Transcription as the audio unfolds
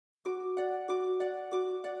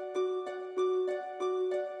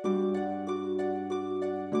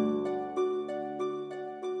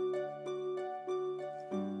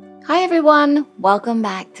Hi everyone, welcome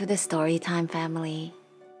back to the Storytime family.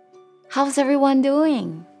 How's everyone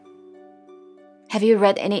doing? Have you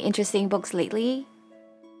read any interesting books lately?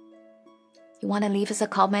 You want to leave us a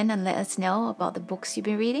comment and let us know about the books you've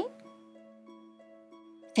been reading?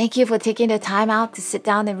 Thank you for taking the time out to sit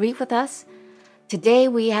down and read with us. Today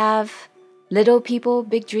we have Little People,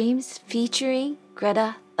 Big Dreams featuring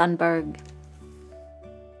Greta Thunberg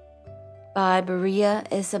by Maria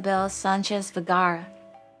Isabel Sanchez Vegara.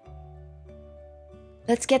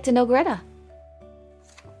 Let's get to know Greta.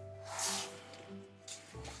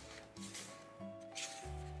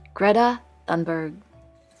 Greta Thunberg.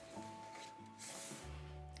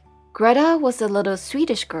 Greta was a little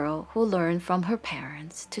Swedish girl who learned from her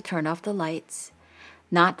parents to turn off the lights,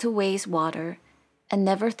 not to waste water, and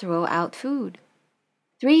never throw out food.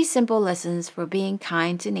 3 simple lessons for being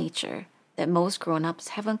kind to nature that most grown-ups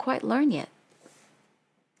haven't quite learned yet.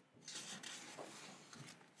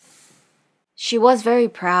 She was very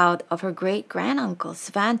proud of her great-granduncle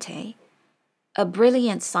Svante, a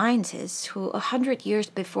brilliant scientist who 100 years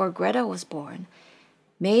before Greta was born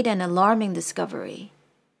made an alarming discovery.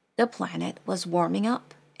 The planet was warming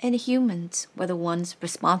up and humans were the ones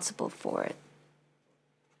responsible for it.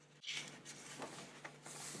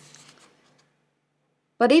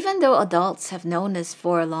 But even though adults have known this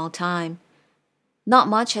for a long time, not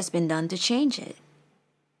much has been done to change it.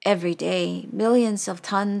 Every day, millions of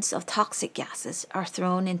tons of toxic gases are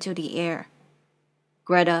thrown into the air.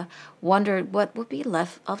 Greta wondered what would be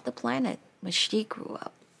left of the planet when she grew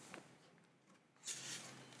up.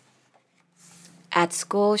 At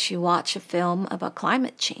school, she watched a film about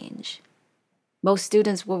climate change. Most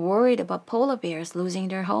students were worried about polar bears losing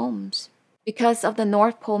their homes because of the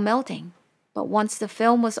North Pole melting. But once the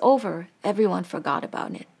film was over, everyone forgot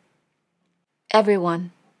about it. Everyone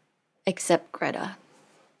except Greta.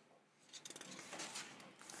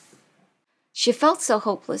 She felt so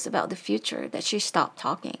hopeless about the future that she stopped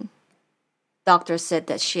talking. Doctors said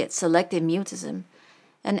that she had selective mutism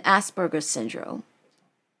and Asperger's syndrome,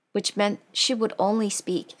 which meant she would only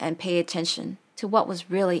speak and pay attention to what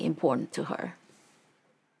was really important to her.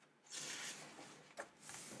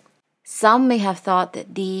 Some may have thought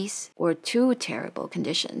that these were 2 terrible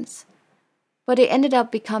conditions, but they ended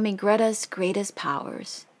up becoming Greta's greatest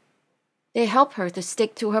powers. They helped her to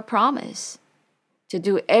stick to her promise, to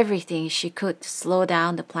do everything she could to slow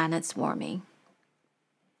down the planet's warming.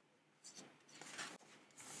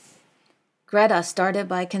 Greta started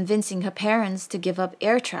by convincing her parents to give up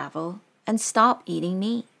air travel and stop eating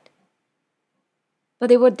meat. But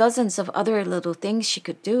there were dozens of other little things she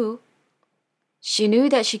could do. She knew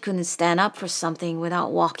that she couldn't stand up for something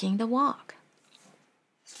without walking the walk.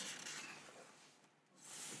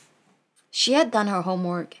 She had done her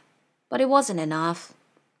homework, but it wasn't enough.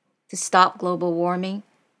 To stop global warming,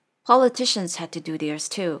 politicians had to do theirs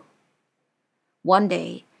too. One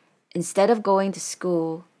day, instead of going to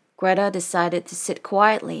school, Greta decided to sit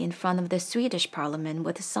quietly in front of the Swedish parliament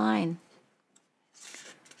with a sign.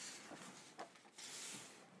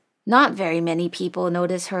 Not very many people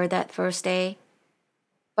noticed her that first day,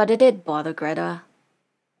 but it did bother Greta.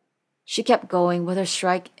 She kept going with her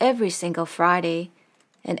strike every single Friday,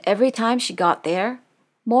 and every time she got there,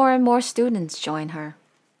 more and more students joined her.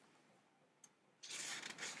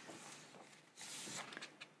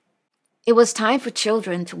 It was time for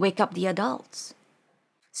children to wake up the adults.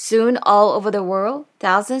 Soon, all over the world,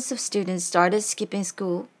 thousands of students started skipping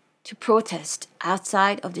school to protest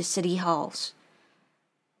outside of the city halls,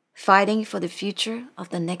 fighting for the future of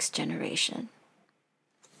the next generation.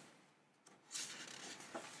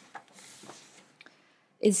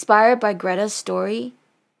 Inspired by Greta's story,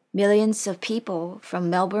 millions of people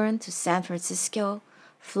from Melbourne to San Francisco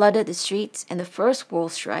flooded the streets in the first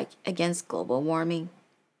world strike against global warming.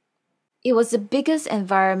 It was the biggest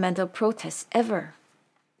environmental protest ever.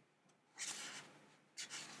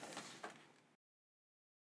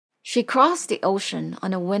 She crossed the ocean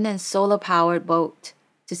on a wind and solar-powered boat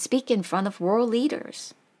to speak in front of world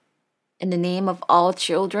leaders. In the name of all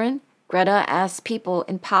children, Greta asked people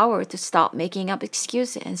in power to stop making up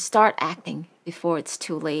excuses and start acting before it's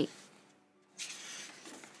too late.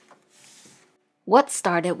 What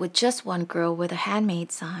started with just one girl with a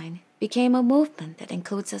handmade sign became a movement that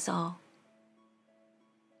includes us all.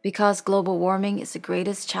 Because global warming is the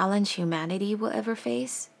greatest challenge humanity will ever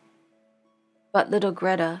face. But little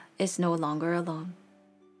Greta is no longer alone.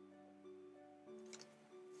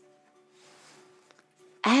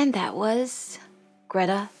 And that was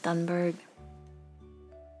Greta Thunberg.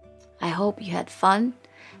 I hope you had fun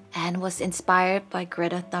and was inspired by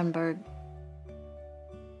Greta Thunberg.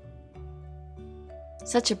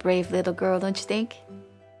 Such a brave little girl, don't you think?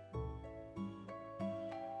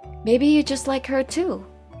 Maybe you're just like her too.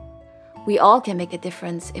 We all can make a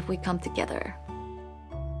difference if we come together.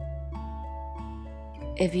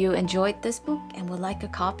 If you enjoyed this book and would like a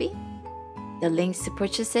copy, the links to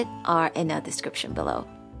purchase it are in the description below.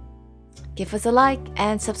 Give us a like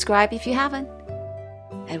and subscribe if you haven't.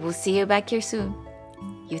 And we'll see you back here soon.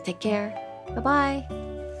 You take care. Bye-bye.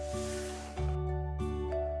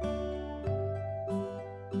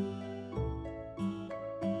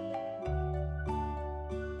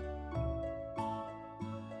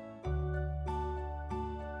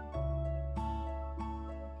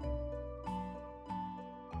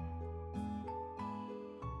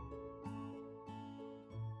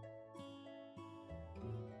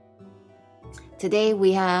 Today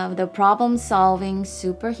we have The Problem-Solving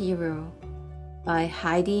Superhero by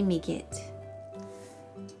Heidi Miget.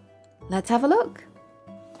 Let's have a look.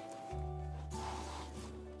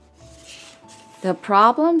 The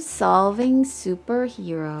Problem-Solving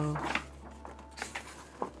Superhero.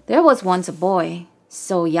 There was once a boy,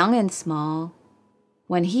 so young and small.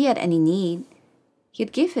 When he had any need,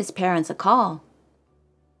 he'd give his parents a call.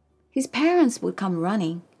 His parents would come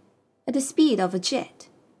running at the speed of a jet.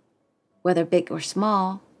 Whether big or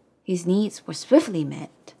small, his needs were swiftly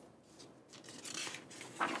met.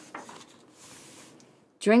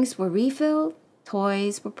 Drinks were refilled,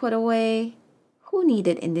 toys were put away. Who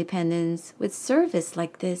needed independence with service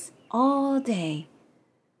like this all day?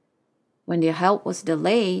 When their help was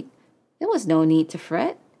delayed, there was no need to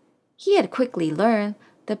fret. He had quickly learned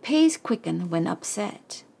the pace quickened when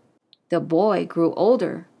upset. The boy grew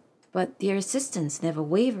older, but their assistance never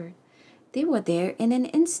wavered. They were there in an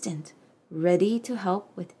instant, ready to help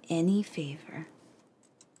with any favor.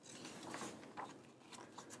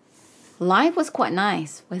 Life was quite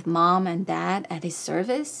nice with Mom and Dad at his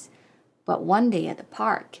service, but one day at the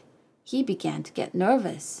park, he began to get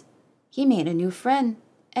nervous. He made a new friend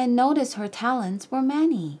and noticed her talents were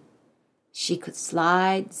many. She could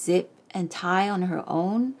slide, zip, and tie on her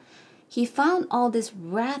own. He found all this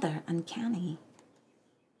rather uncanny.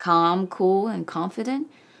 Calm, cool, and confident,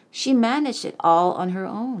 she managed it all on her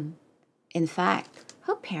own. In fact,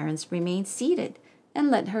 her parents remained seated and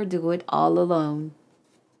let her do it all alone.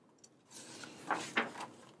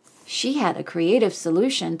 She had a creative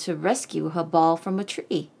solution to rescue her ball from a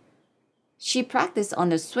tree. She practiced on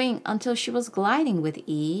the swing until she was gliding with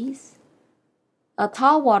ease. A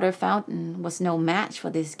tall water fountain was no match for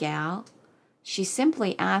this gal. She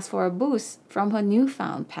simply asked for a boost from her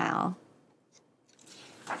newfound pal.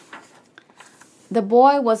 The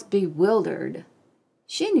boy was bewildered.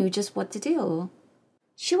 She knew just what to do.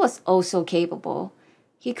 She was oh so capable.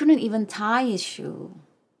 He couldn't even tie his shoe.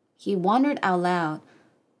 He wondered out loud,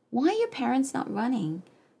 why are your parents not running?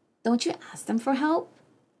 Don't you ask them for help?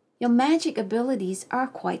 Your magic abilities are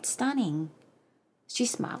quite stunning. She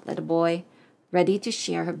smiled at the boy, ready to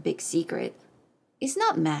share her big secret. It's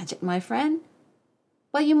not magic, my friend,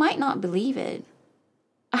 but you might not believe it.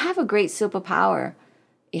 I have a great superpower.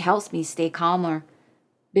 It helps me stay calmer.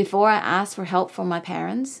 Before I ask for help from my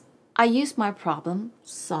parents, I use my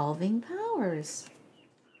problem-solving powers.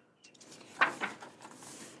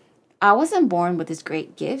 I wasn't born with this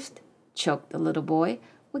great gift, choked the little boy.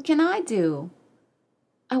 What can I do?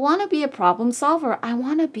 I want to be a problem solver. I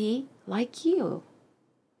want to be like you.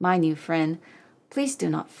 My new friend, please do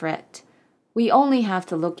not fret. We only have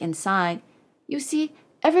to look inside. You see,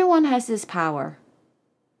 everyone has this power.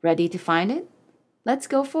 Ready to find it? Let's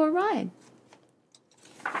go for a ride.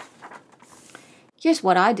 Here's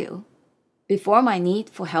what I do. Before my need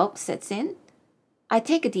for help sets in, I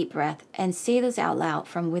take a deep breath and say this out loud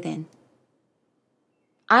from within.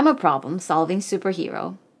 I'm a problem-solving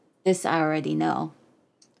superhero. This I already know.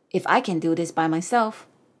 If I can do this by myself,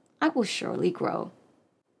 I will surely grow.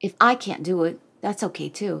 If I can't do it, that's okay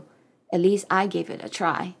too. At least I gave it a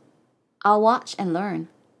try. I'll watch and learn.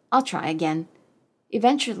 I'll try again.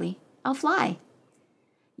 Eventually, I'll fly.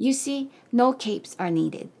 You see, no capes are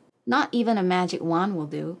needed. Not even a magic wand will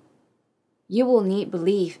do. You will need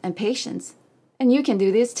belief and patience, and you can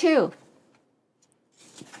do this too.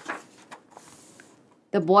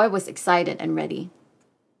 The boy was excited and ready.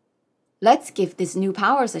 Let's give these new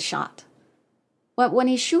powers a shot. But when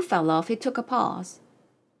his shoe fell off, he took a pause.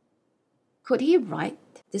 Could he write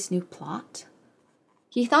this new plot?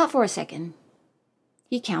 He thought for a second.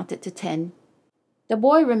 He counted to 10. The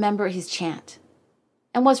boy remembered his chant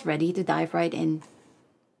and was ready to dive right in.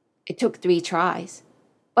 It took 3 tries,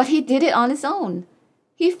 but he did it on his own.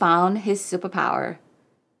 He found his superpower.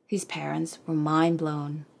 His parents were mind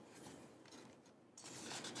blown.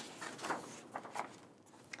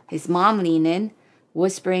 His mom leaned in,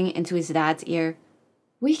 whispering into his dad's ear,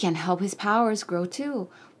 We can help his powers grow too.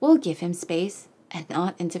 We'll give him space and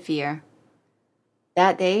not interfere.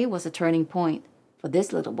 That day was a turning point for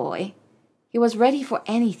this little boy. He was ready for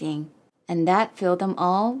anything, and that filled them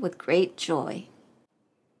all with great joy.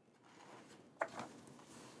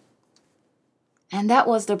 And that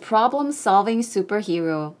was the problem-solving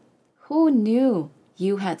superhero. Who knew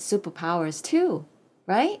you had superpowers too,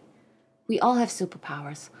 right? We all have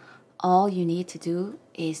superpowers. All you need to do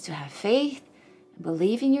is to have faith and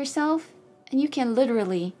believe in yourself, and you can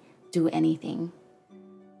literally do anything.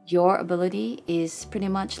 Your ability is pretty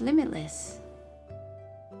much limitless.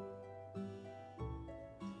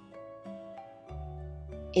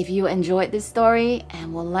 If you enjoyed this story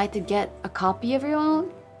and would like to get a copy of your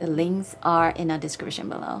own, the links are in our description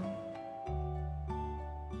below.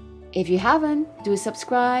 If you haven't, do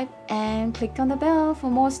subscribe and click on the bell for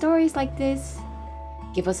more stories like this.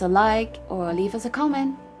 Give us a like or leave us a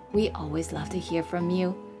comment. We always love to hear from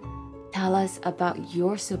you. Tell us about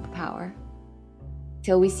your superpower.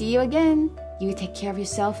 Till we see you again, you take care of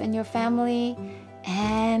yourself and your family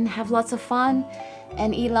and have lots of fun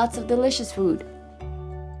and eat lots of delicious food.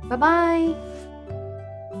 Bye-bye!